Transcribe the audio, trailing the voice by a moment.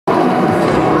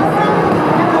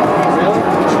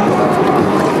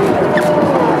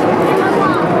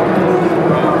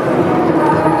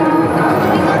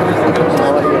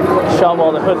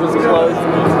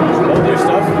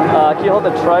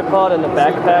about the tripod and the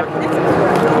backpack?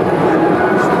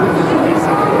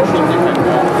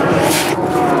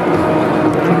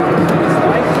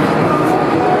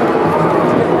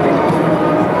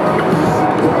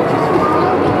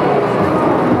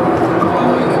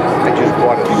 I just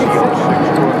bought a CO6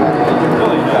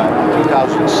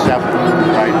 2007,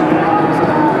 right?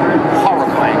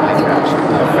 Horrifyingly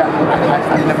fast.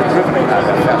 I've never driven a car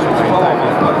that fast in my life.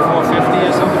 450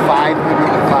 or something?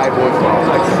 505 horsepower.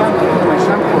 My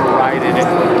son put a ride in it.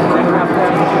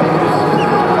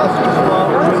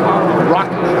 Rock.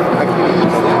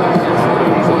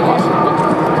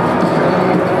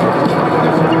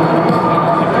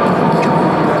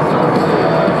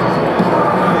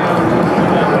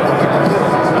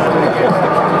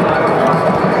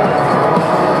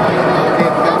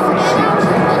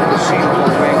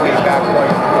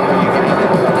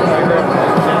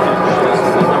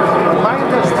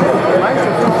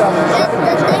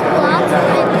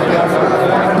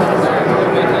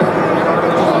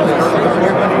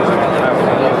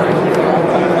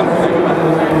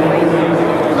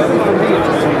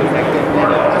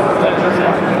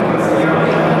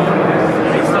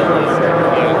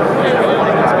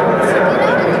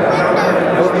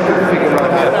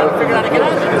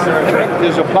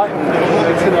 There's a button.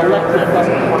 It's an electric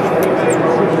button.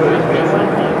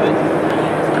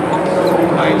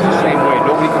 Mine's the same way.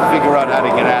 Nobody can figure out how to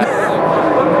get out of it.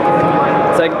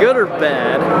 Is that good or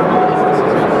bad?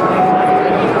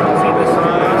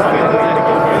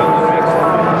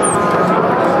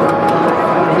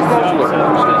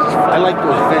 I like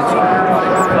those vents.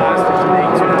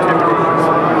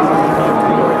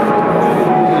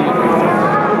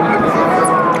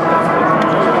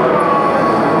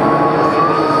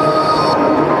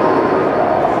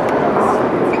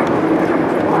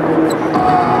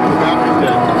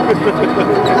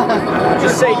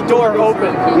 Just say door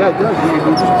open. Yeah, it does. You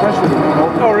just press it and it won't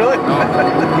open. Oh, really?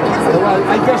 Well,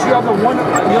 I guess you're the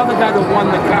other guy that won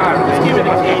the car.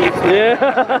 Yeah.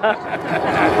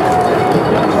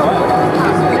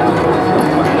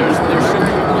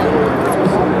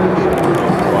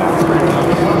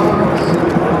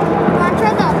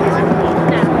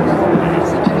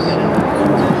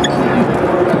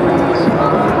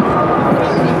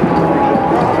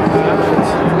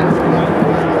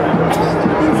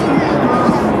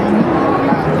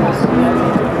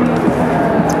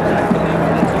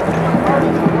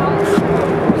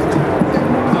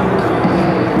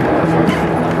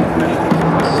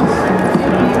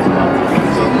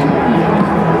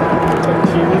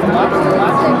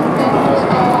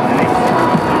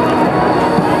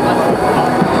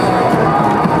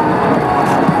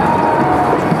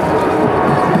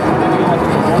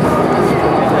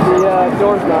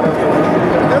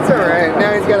 That's all right.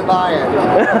 Now he's got to buy it.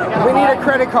 We need a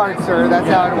credit card, sir. That's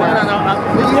how it works. No.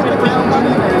 Did you hit the ground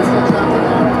button or is it still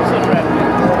trapped?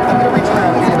 I'm going to reach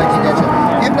around and see if I can get you.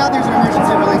 If not, there's an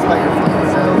emergency release by your phone.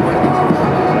 So.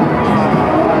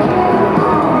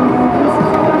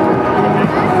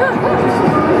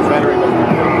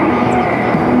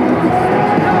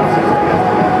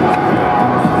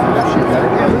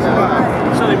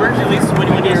 So the emergency release is when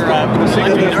you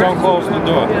hear Don't close the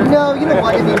door. No, you know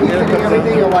what? If you're hitting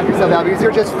everything, you'll lock yourself out because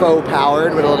you're just faux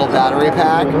powered with a little battery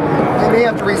pack. You may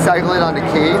have to recycle it onto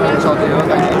key, which I'll do if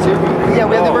I need to. Yeah,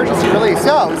 we have the emergency release.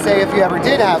 So, say if you ever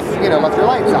did have, left your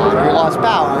lights on or you lost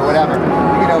power or whatever,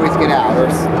 you can always get out or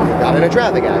got in a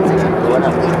traffic accident or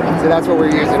whatever. So that's what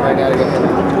we're using right now to get him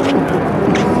out.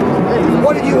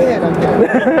 What did you hit? I'm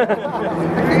kidding.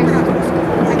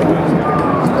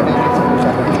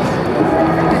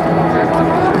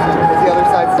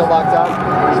 Still locked up?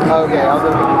 Okay, I'll go.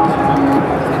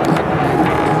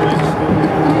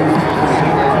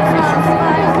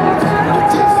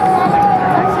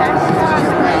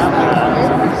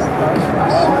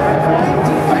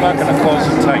 I'm not going to close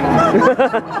it tight.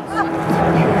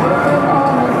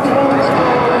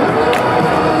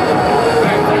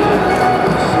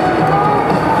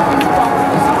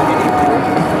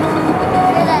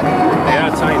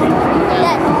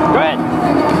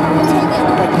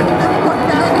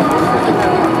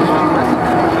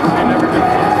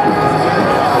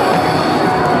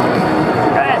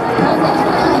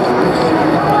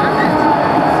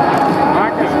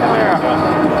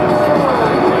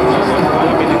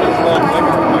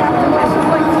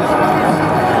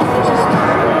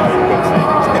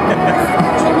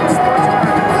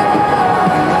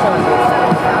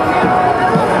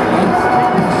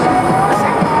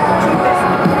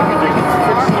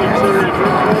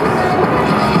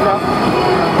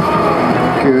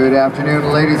 Good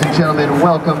afternoon, ladies and gentlemen.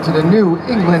 Welcome to the New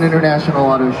England International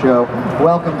Auto Show.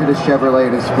 Welcome to the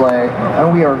Chevrolet display.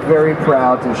 And we are very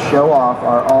proud to show off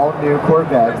our all-new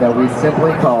Corvette that we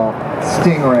simply call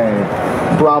Stingray.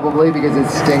 Probably because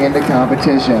it's stinging the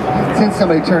competition. Since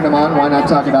somebody turned them on, why not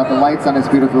talk about the lights on this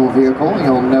beautiful vehicle?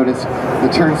 You'll notice the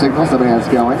turn signal somebody has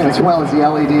going, as well as the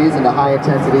LEDs and the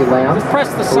high-intensity lamps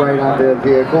right on the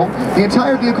vehicle. The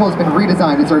entire vehicle has been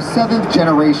redesigned. It's our 7th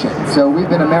generation, so we've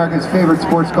been America's favorite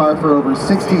sports car for over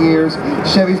 60 years.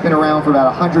 Chevy's been around for about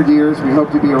 100 years. We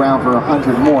hope to be around for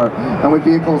 100 more. And with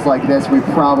vehicles like this, we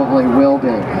probably will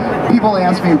be. People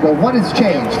ask me, well, what has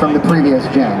changed from the previous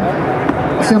gen?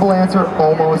 Simple answer,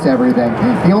 almost everything.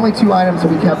 The only 2 items that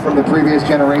we kept from the previous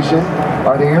generation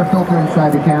are the air filter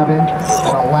inside the cabin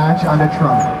and a latch on the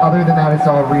trunk. Other than that, it's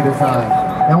all redesigned.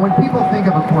 Now, when people think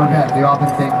of a Corvette, they often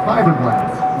think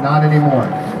fiberglass. Not anymore.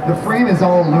 The frame is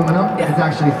all aluminum. It's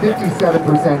actually 57%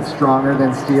 stronger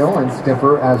than steel and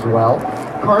stiffer as well.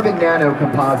 Carbon nano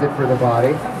composite for the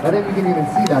body. And then you can even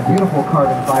see that beautiful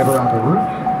carbon fiber on the roof.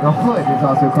 The hood is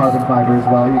also carbon fiber as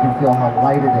well. You can feel how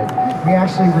light it is. We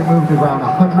actually removed around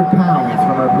 100 pounds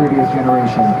from our previous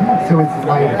generation, so it's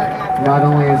lighter. Not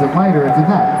only is it lighter, it's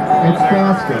it's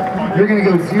faster. You're going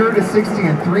to go 0 to 60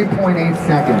 in 3.8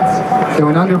 seconds. So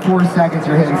in under 4 seconds,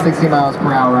 you're hitting 60 miles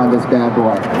per hour on this bad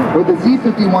boy. With the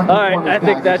Z51 performance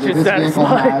package that this vehicle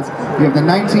has, you have the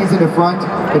 19s in the front,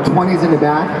 the 20s in the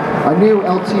back, a new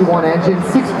LT1 engine,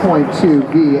 6.2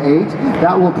 V8.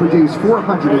 That will produce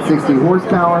 460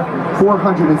 horsepower,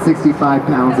 465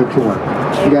 pounds of torque.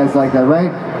 You guys like that,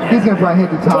 right? He's going to probably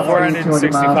hit the top speed,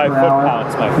 200 miles per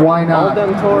hour. Why not?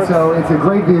 So it's a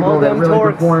great vehicle that really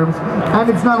performs. And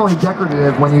it's not only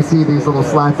decorative when you see these little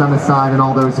slats on the side and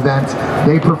all those vents,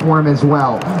 they perform as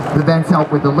well. The vents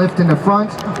help with the lift in the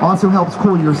front, also helps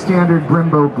cool your standard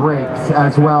Brembo brakes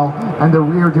as well, and the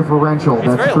rear differential,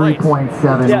 that's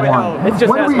 3.71.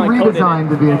 When we redesigned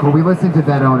the vehicle, we listened to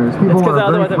vet owners. People were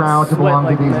very proud to belong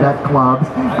to these vet clubs,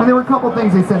 and there were a couple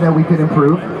things they said that we could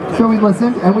improve, so we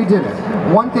listened and we did it.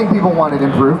 One thing people wanted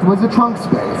improved was the trunk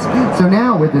space. So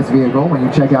now with this vehicle, when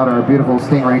you check out our beautiful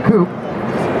Stingray Coupe,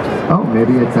 oh,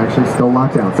 maybe it's actually still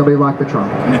locked down. Somebody locked the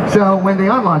trunk. So when they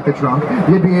unlock the trunk,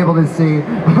 you'd be able to see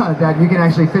that you can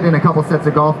actually fit in a couple sets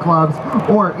of golf clubs,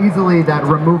 or easily that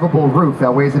removable roof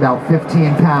that weighs about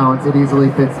 15 pounds. It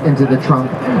easily fits into the trunk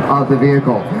of the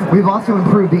vehicle. We've also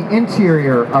improved the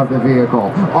interior of the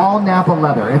vehicle. All Napa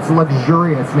leather. It's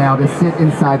luxurious now to sit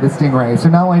inside the Stingray. So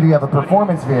not only do you have a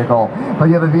performance vehicle, but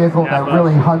you have a vehicle that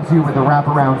really hugs you with the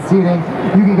wraparound seating.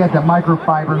 You can get the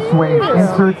microfiber suede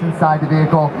inserts inside the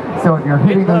vehicle. So if you're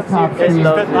hitting those top speeds,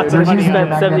 you're using the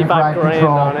magnetic ride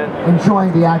control,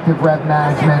 enjoying the active rev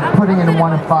management, putting in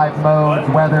 1 of 5 modes,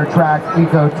 weather, track,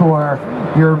 eco tour,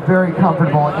 you're very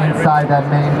comfortable inside that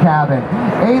main cabin.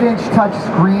 8-inch touch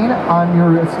screen on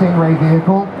your Stingray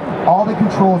vehicle. All the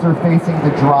controls are facing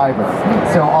the driver.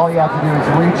 So all you have to do is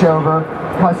reach over,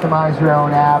 customize your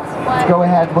own apps, go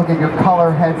ahead, look at your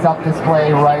color heads-up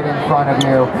display right in front of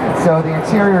you. So the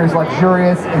interior is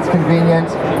luxurious, it's convenient.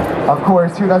 Of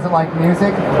course, who doesn't like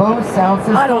music? Bose sound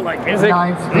system, I don't like music.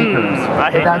 9 speakers.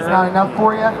 If that's music. not enough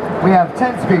for you, we have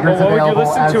 10 speakers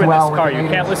available as well. You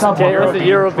can't listen to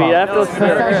Euro B. I have to listen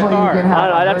to Essentially, you can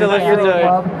have I'd have to listen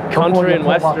to country and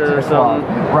western or something.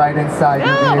 Right inside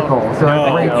your vehicle. So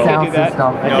a great sound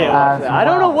system. I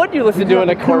don't know what you listen to in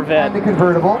a Corvette. And the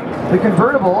convertible. The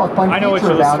convertible, a fun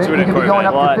feature about it, you can be going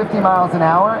up to 50 miles an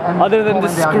hour and other than the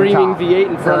screaming V8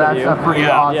 in front of you. So that's a pretty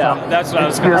awesome that's what I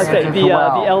was going to say. The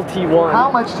LT1. How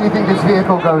much do you think this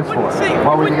vehicle goes for?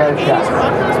 What would you guys guess?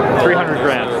 300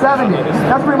 grand. 70.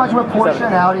 That's pretty much what Porsche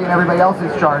and Audi and everybody else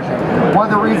is charging. One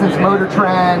of the reasons Motor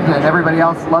Trend and everybody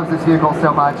else loves this vehicle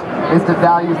so much is the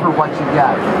value for what you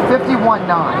get.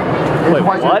 $51,900 is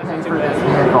what you pay for this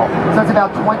vehicle. So it's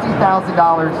about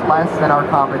 $20,000 less than our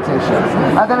competition.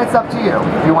 And then it's up to you.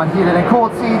 Do you want heated and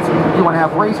cooled seats? Do you want to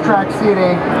have racetrack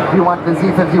seating? Do you want the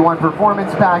Z51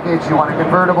 performance package? Do you want a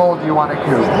convertible? Do you want a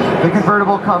coupe? The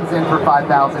convertible comes in for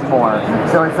 $5,000 more.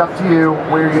 So it's up to you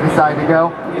where you decide to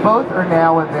go. Both are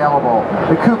now available.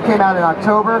 The coupe came out in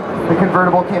October. The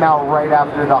convertible came out right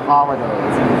after the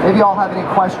holidays. If you all have any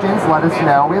questions, let us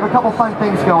know. We have a couple fun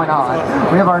things going on.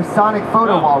 We have our Sonic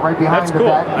photo wall right behind the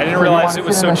bed. I didn't realize it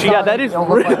was so cheap. Yeah, that is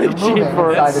really cheap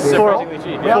for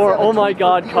oh my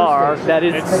god car. That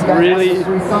is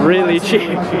really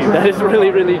cheap. That is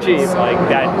really cheap. Like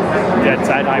that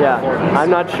side high performance. I'm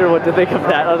not sure what to think of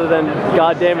that other than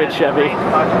god damn it, Chevy.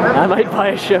 I might buy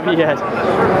a Chevy yet.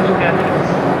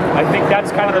 I think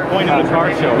that's kind of the point of the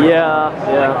car show. Yeah,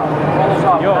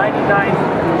 yeah. Yo,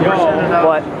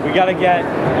 What? we gotta get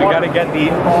the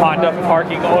Honda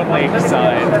parking only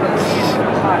sign.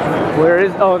 Where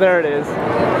is? Oh, there it is.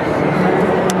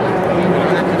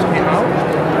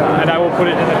 And I will put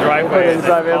it in the driveway. Put it in the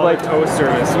driveway, Call like- it tow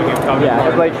service. We can come. Yeah,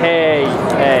 it's like, hey,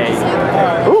 hey.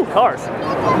 Ooh, cars.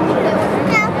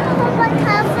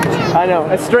 I know,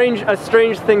 a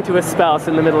strange thing to espouse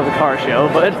in the middle of a car show,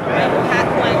 but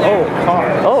Oh,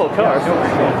 cars. oh, cars.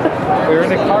 We're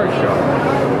in a car show.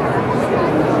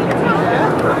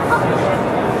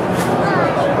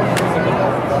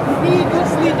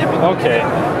 Okay.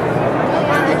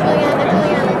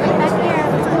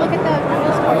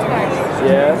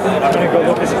 Yes. I'm gonna go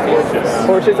look at the Porsches.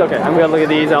 Porsches? Okay, I'm gonna look at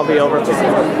these, I'll be over.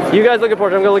 You guys look at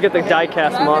Porsche, I'm gonna look at the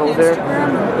die-cast models there.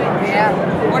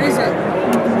 Yeah. What is it?